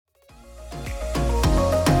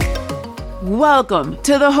Welcome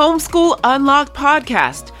to the Homeschool Unlocked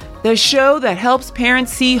podcast, the show that helps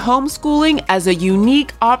parents see homeschooling as a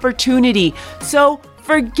unique opportunity. So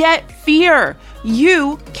forget fear.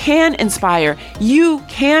 You can inspire. You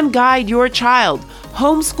can guide your child.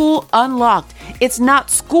 Homeschool Unlocked. It's not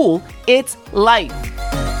school, it's life.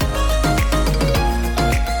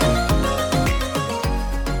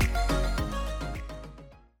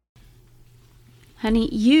 Honey,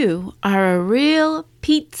 you are a real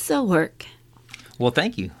pizza work. Well,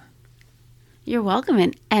 thank you. You're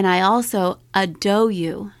welcome. And I also adore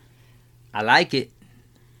you. I like it.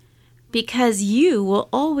 Because you will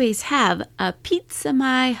always have a pizza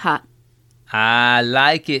my hot. I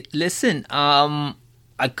like it. Listen, I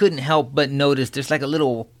couldn't help but notice there's like a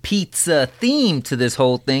little pizza theme to this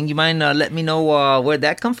whole thing. You mind let me know where'd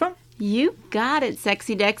that come from? You got it,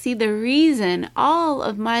 Sexy Dexy. The reason all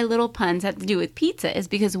of my little puns have to do with pizza is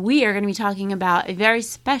because we are going to be talking about a very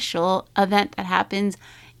special event that happens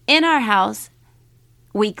in our house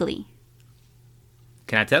weekly.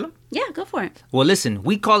 Can I tell them? Yeah, go for it. Well, listen,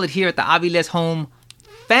 we call it here at the Aviles home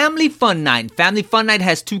Family Fun Night. Family Fun Night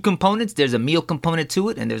has two components. There's a meal component to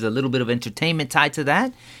it, and there's a little bit of entertainment tied to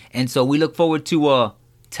that. And so we look forward to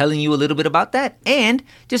telling you a little bit about that and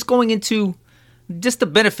just going into just the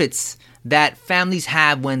benefits that families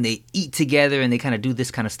have when they eat together and they kind of do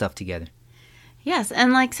this kind of stuff together. Yes,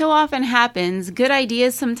 and like so often happens, good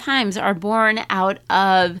ideas sometimes are born out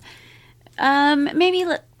of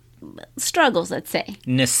struggles, let's say.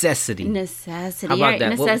 Necessity. Necessity. How about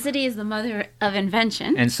that? Necessity is the mother of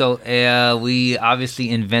invention. And so we obviously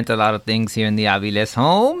invent a lot of things here in the Aviles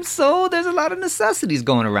home, so there's a lot of necessities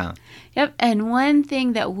going around. Yep, and one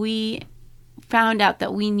thing that we found out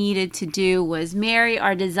that we needed to do was marry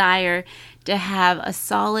our desire to have a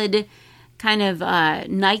solid kind of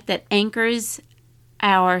night that anchors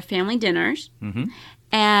our family dinners,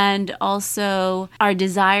 and also our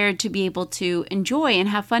desire to be able to enjoy and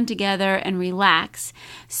have fun together and relax.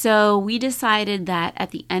 So we decided that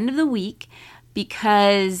at the end of the week,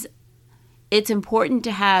 because it's important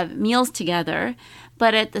to have meals together,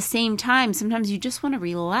 but at the same time, sometimes you just want to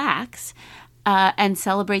relax and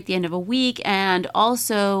celebrate the end of a week and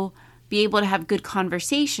also be able to have good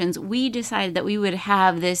conversations. We decided that we would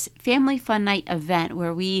have this family fun night event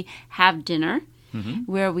where we have dinner,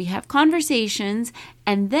 where we have conversations,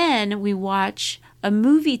 and then we watch a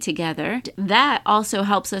movie together. That also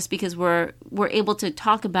helps us because we're able to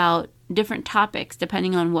talk about different topics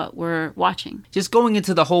depending on what we're watching. Just going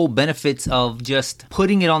into the whole benefits of just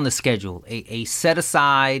putting it on the schedule, a set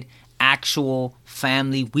aside actual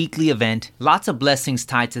family weekly event. Lots of blessings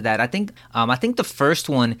tied to that. I think the first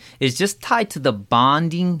one is just tied to the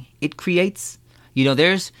bonding it creates. You know,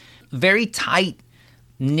 there's very tight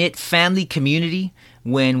knit family community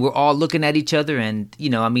when we're all looking at each other. And, you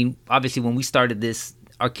know, I mean, obviously when we started this,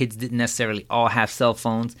 our kids didn't necessarily all have cell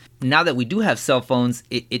phones. Now that we do have cell phones,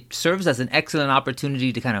 it serves as an excellent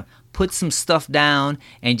opportunity to kind of put some stuff down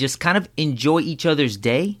and just kind of enjoy each other's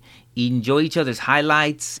day. Enjoy each other's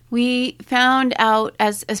highlights. We found out,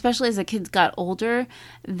 especially as the kids got older,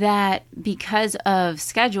 that because of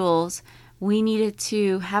schedules, we needed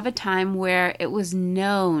to have a time where it was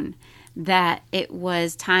known that it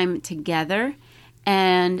was time together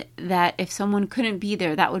and that if someone couldn't be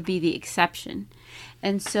there, that would be the exception.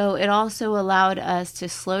 And so it also allowed us to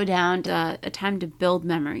slow down, a time to build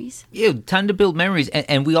memories. Yeah, time to build memories.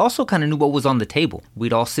 And we also kind of knew what was on the table.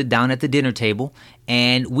 We'd all sit down at the dinner table,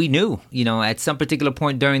 and we knew, you know, at some particular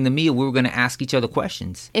point during the meal, we were going to ask each other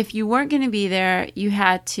questions. If you weren't going to be there, you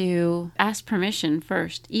had to ask permission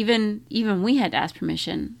first. Even we had to ask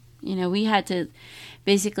permission. You know, we had to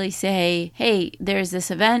basically say, hey, there's this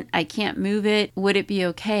event, I can't move it. Would it be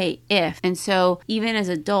okay if? And so even as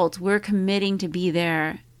adults, we're committing to be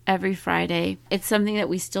there every Friday. It's something that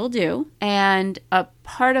we still do. And a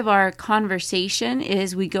part of our conversation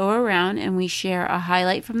is we go around and we share a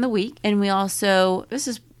highlight from the week. And we also, this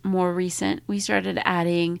is more recent, we started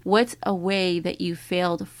adding what's a way that you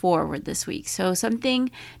failed forward this week. So something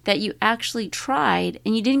that you actually tried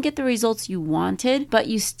and you didn't get the results you wanted, but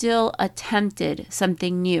you still attempted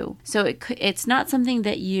something new. So it's not something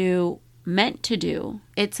that you meant to do.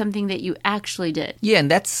 It's something that you actually did. Yeah, and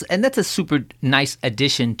that's a super nice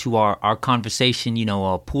addition to our conversation, you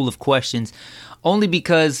know, a pool of questions, only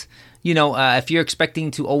because, you know, if you're expecting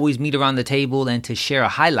to always meet around the table and to share a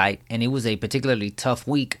highlight, and it was a particularly tough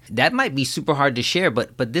week, that might be super hard to share,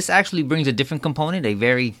 but this actually brings a different component, a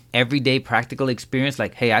very everyday practical experience,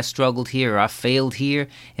 like, hey, I struggled here, or I failed here,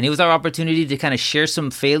 and it was our opportunity to kind of share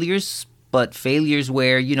some failures, but failures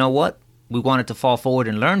where, you know what, we wanted to fall forward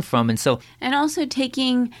and learn from. And also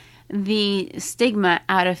taking the stigma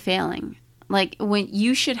out of failing. Like when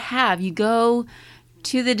you go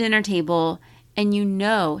to the dinner table and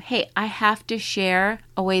hey, I have to share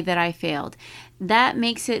a way that I failed. That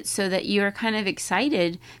makes it so that you're kind of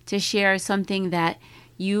excited to share something that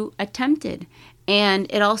you attempted. And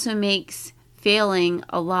it also makes failing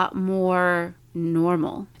a lot more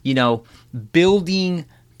normal. Building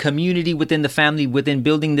community within the family, within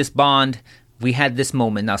building this bond, we had this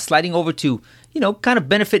moment. Now, sliding over to, kind of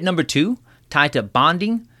benefit number 2, tied to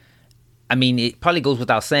bonding. I mean, it probably goes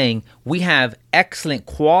without saying, we have excellent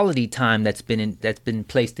quality time that's been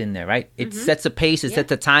placed in there, right? It sets a pace, it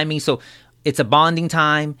sets a timing. So it's a bonding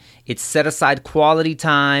time. It's set aside quality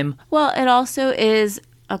time. Well, it also is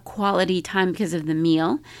a quality time because of the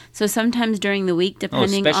meal. So sometimes during the week,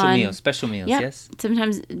 depending on... Special meals, yeah, yes.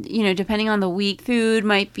 Sometimes, depending on the week, food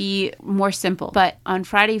might be more simple. But on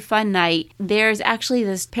Friday Fun Night, there's actually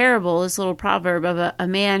this little proverb of a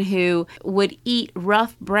man who would eat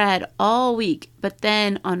rough bread all week. But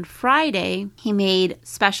then on Friday, he made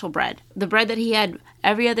special bread. The bread that he had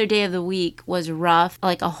every other day of the week was rough,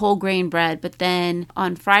 like a whole grain bread. But then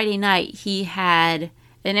on Friday night, he had...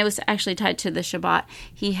 and it was actually tied to the Shabbat,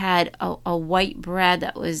 he had a white bread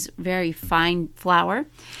that was very fine flour.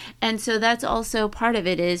 And so that's also part of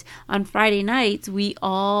it is on Friday nights, we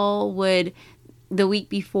all would, the week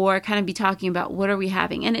before, kind of be talking about what are we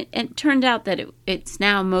having. And it turned out that it's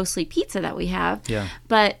now mostly pizza that we have. Yeah.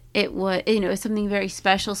 But it was, something very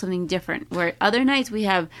special, something different. Where other nights we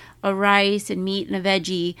have a rice and meat and a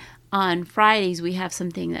veggie. On Fridays, we have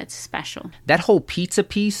something that's special. That whole pizza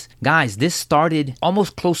piece, guys, this started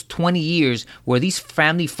almost close 20 years where these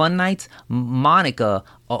family fun nights, Monica,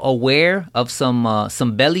 aware of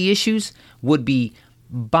some belly issues, would be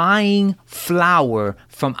buying flour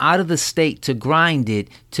from out of the state to grind it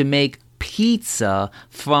to make pizza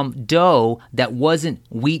from dough that wasn't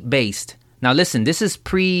wheat-based. Now, listen, this is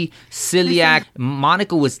pre-celiac.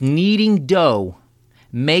 Monica was kneading dough,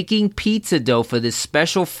 making pizza dough for this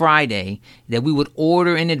special Friday that we would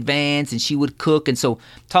order in advance and she would cook. And so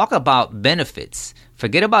talk about benefits.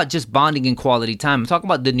 Forget about just bonding and quality time. I'm talking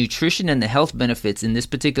about the nutrition and the health benefits in this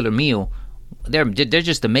particular meal. They're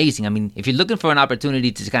just amazing. I mean, if you're looking for an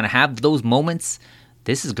opportunity to kind of have those moments,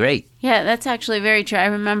 this is great. Yeah, that's actually very true. I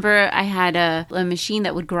remember I had a machine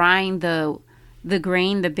that would grind the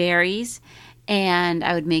grain, the berries, and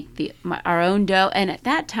I would make our own dough. And at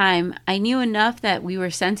that time, I knew enough that we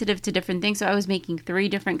were sensitive to different things. So I was making 3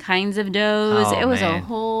 different kinds of doughs. Oh, it was man. a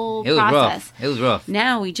whole It was process. rough. It was rough.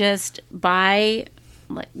 Now we just buy,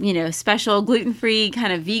 special gluten-free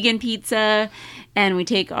kind of vegan pizza, and we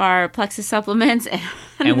take our Plexus supplements, and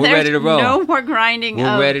we're ready to roll. No more grinding.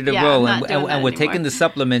 We're ready to roll, and we're anymore. taking the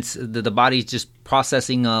supplements. The body's just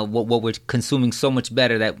processing what we're consuming so much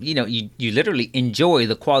better that you literally enjoy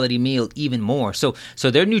the quality meal even more. So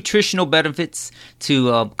there are nutritional benefits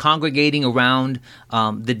to congregating around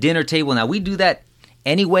the dinner table. Now we do that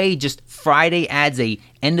anyway. Just Friday adds a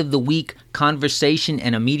end of the week conversation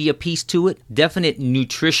and a media piece to it. Definite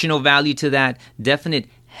nutritional value to that. Definite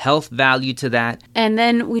health value to that. And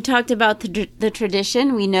then we talked about the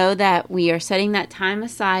tradition. We know that we are setting that time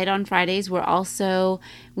aside on Fridays. We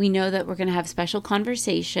know that we're going to have special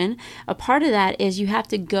conversation. A part of that is you have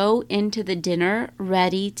to go into the dinner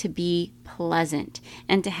ready to be pleasant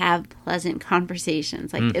and to have pleasant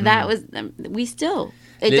conversations. Like that was,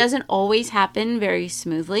 it doesn't always happen very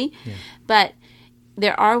smoothly, but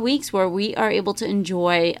there are weeks where we are able to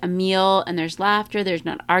enjoy a meal and there's laughter, there's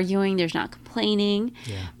not arguing, there's not complaining.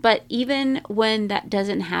 Yeah. But even when that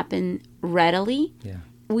doesn't happen readily,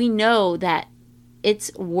 we know that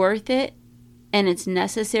it's worth it and it's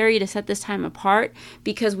necessary to set this time apart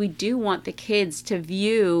because we do want the kids to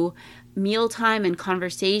view mealtime and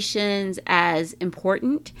conversations as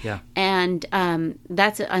important. Yeah. And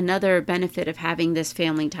that's another benefit of having this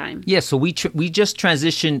family time. Yeah, so we just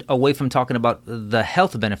transitioned away from talking about the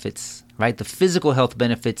health benefits, right? The physical health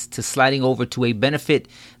benefits to sliding over to a benefit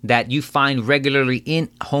that you find regularly in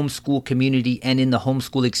homeschool community and in the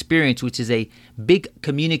homeschool experience, which is a big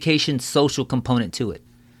communication social component to it.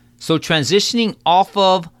 So transitioning off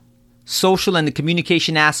of social and the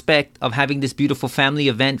communication aspect of having this beautiful family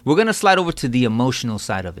event, we're going to slide over to the emotional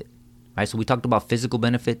side of it, right? So we talked about physical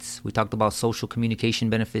benefits. We talked about social communication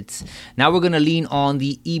benefits. Now we're going to lean on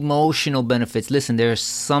the emotional benefits. Listen, there's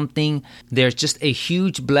just a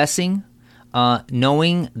huge blessing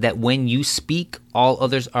knowing that when you speak, all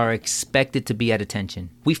others are expected to be at attention.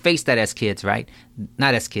 We face that as kids, right?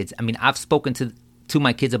 Not as kids. I mean, I've spoken to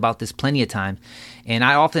my kids about this plenty of time. And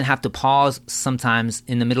I often have to pause sometimes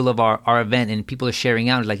in the middle of our event and people are sharing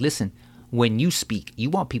out like, listen, when you speak, you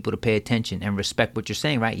want people to pay attention and respect what you're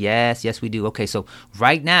saying, right? Yes, we do. Okay, so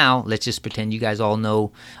right now, let's just pretend you guys all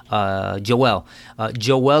know Joel.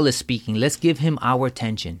 Joel is speaking. Let's give him our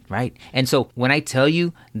attention, right? And so when I tell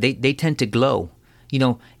you, they tend to glow. You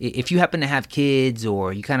know, if you happen to have kids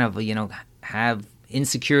or you kind of, have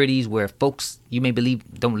insecurities where folks you may believe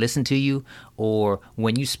don't listen to you, or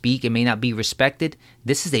when you speak it may not be respected,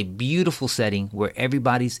 this is a beautiful setting where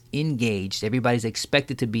everybody's engaged, everybody's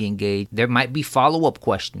expected to be engaged. There might be follow-up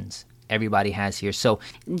questions everybody has here. So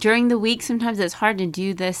during the week, sometimes it's hard to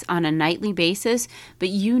do this on a nightly basis, but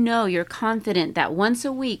you're confident that once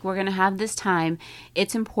a week we're going to have this time.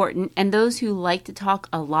 It's important. And those who like to talk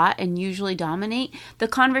a lot and usually dominate the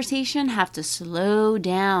conversation have to slow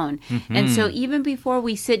down. Mm-hmm. And so even before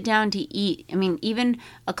we sit down to eat, even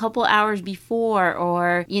a couple hours before,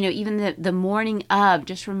 or, even the morning of,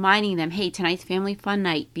 just reminding them, hey, tonight's family fun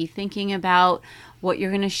night. Be thinking about what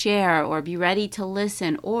you're going to share, or be ready to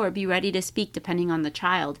listen, or be ready to speak depending on the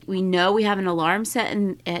child. We know we have an alarm set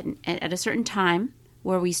at a certain time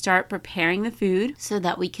where we start preparing the food so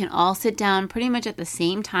that we can all sit down pretty much at the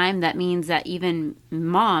same time. That means that even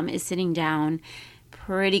mom is sitting down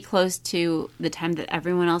pretty close to the time that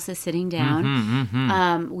everyone else is sitting down. Mm-hmm,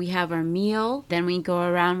 mm-hmm. We have our meal, then we go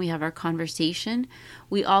around, we have our conversation.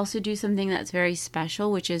 We also do something that's very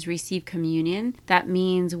special, which is receive communion. That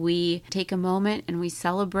means we take a moment and we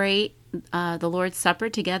celebrate the Lord's Supper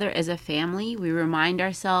together as a family. We remind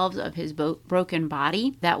ourselves of his broken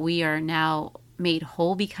body, that we are now made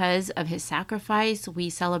whole because of his sacrifice. We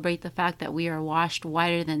celebrate the fact that we are washed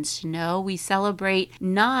whiter than snow. We celebrate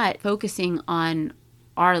not focusing on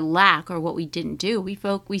our lack or what we didn't do.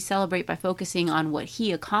 We celebrate by focusing on what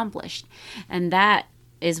he accomplished. And that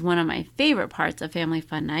is one of my favorite parts of Family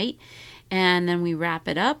Fun Night. And then we wrap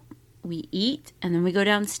it up, we eat, and then we go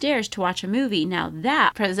downstairs to watch a movie. Now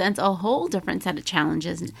that presents a whole different set of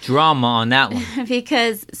challenges. Drama on that one.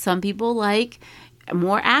 Because some people like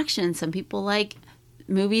more action. Some people like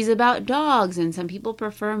movies about dogs, and some people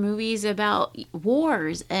prefer movies about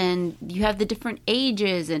wars, and you have the different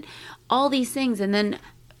ages and all these things. And then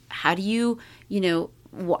how do you,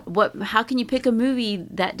 how can you pick a movie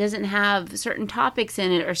that doesn't have certain topics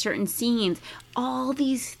in it or certain scenes? All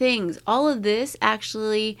these things, all of this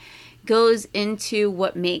actually goes into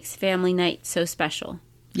what makes family night so special.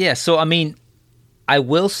 Yeah, so I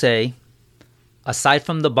will say, aside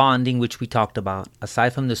from the bonding, which we talked about,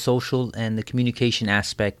 aside from the social and the communication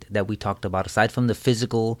aspect that we talked about, aside from the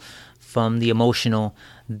physical, from the emotional,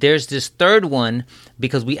 there's this third one,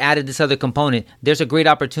 because we added this other component. There's a great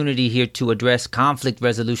opportunity here to address conflict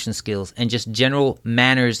resolution skills and just general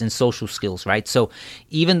manners and social skills, right? So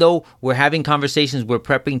even though we're having conversations, we're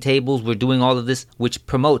prepping tables, we're doing all of this, which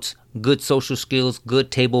promotes good social skills,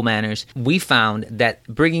 good table manners, we found that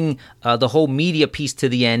bringing the whole media piece to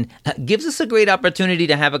the end gives us a great opportunity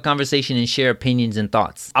to have a conversation and share opinions and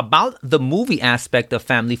thoughts. About the movie aspect of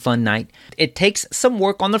Family Fun Night, it takes some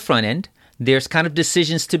work on the front end. There's kind of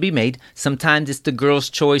decisions to be made. Sometimes it's the girl's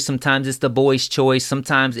choice. Sometimes it's the boy's choice.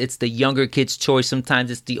 Sometimes it's the younger kid's choice. Sometimes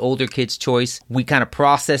it's the older kid's choice. We kind of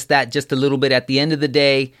process that just a little bit. At the end of the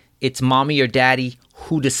day, it's mommy or daddy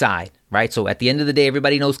who decide, right? So at the end of the day,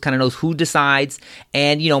 everybody knows who decides.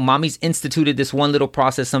 And, mommy's instituted this one little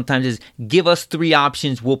process sometimes is give us 3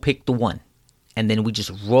 options. We'll pick the one. And then we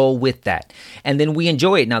just roll with that. And then we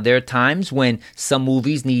enjoy it. Now, there are times when some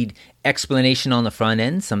movies need explanation on the front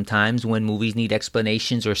end. Sometimes when movies need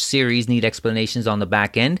explanations or series need explanations on the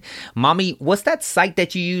back end. Mommy, what's that site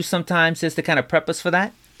that you use sometimes just to kind of prep us for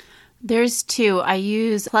that? There's 2. I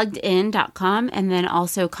use pluggedin.com and then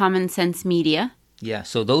also Common Sense Media. Yeah,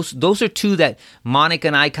 so those are 2 that Monica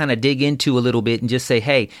and I kind of dig into a little bit and just say,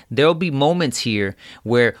 hey, there'll be moments here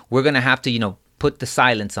where we're going to have to, put the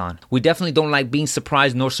silence on. We definitely don't like being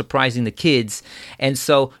surprised nor surprising the kids. And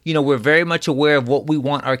so, we're very much aware of what we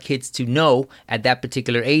want our kids to know at that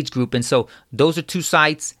particular age group. And so those are 2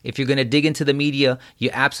 sites. If you're going to dig into the media, you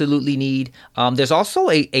absolutely need. There's also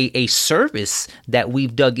a service that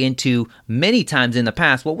we've dug into many times in the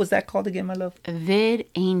past. What was that called again, my love?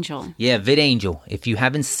 VidAngel. Yeah, VidAngel. If you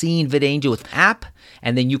haven't seen VidAngel, it's an app,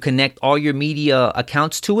 and then you connect all your media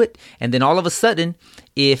accounts to it. And then all of a sudden,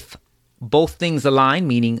 if both things align,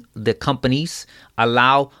 meaning the companies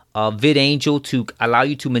allow VidAngel to allow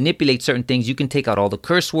you to manipulate certain things. You can take out all the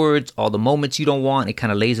curse words, all the moments you don't want. It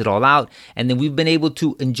kind of lays it all out. And then we've been able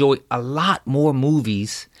to enjoy a lot more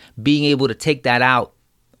movies being able to take that out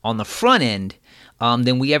on the front end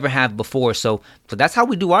than we ever have before. So that's how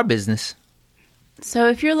we do our business. So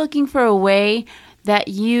if you're looking for a way that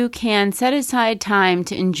you can set aside time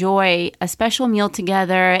to enjoy a special meal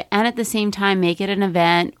together and at the same time make it an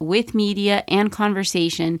event with media and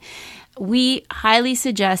conversation. We highly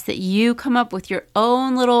suggest that you come up with your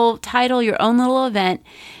own little title, your own little event.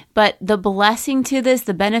 But the blessing to this,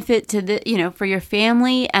 the benefit to the, for your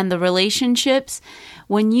family and the relationships,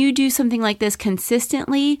 when you do something like this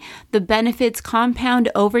consistently, the benefits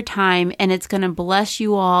compound over time and it's going to bless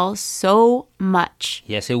you all so much.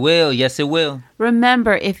 Yes, it will. Yes, it will.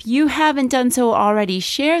 Remember, if you haven't done so already,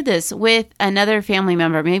 share this with another family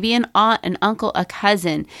member, maybe an aunt, an uncle, a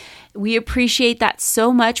cousin. We appreciate that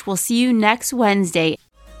so much. We'll see you next Wednesday.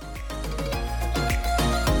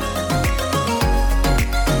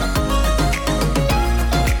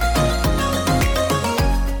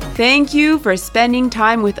 Thank you for spending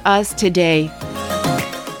time with us today.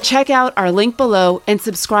 Check out our link below and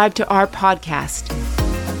subscribe to our podcast.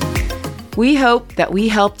 We hope that we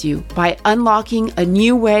helped you by unlocking a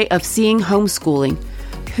new way of seeing homeschooling.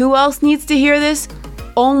 Who else needs to hear this?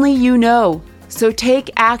 Only you know. So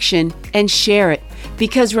take action and share it.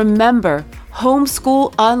 Because remember,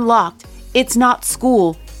 Homeschool Unlocked, it's not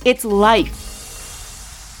school, it's life.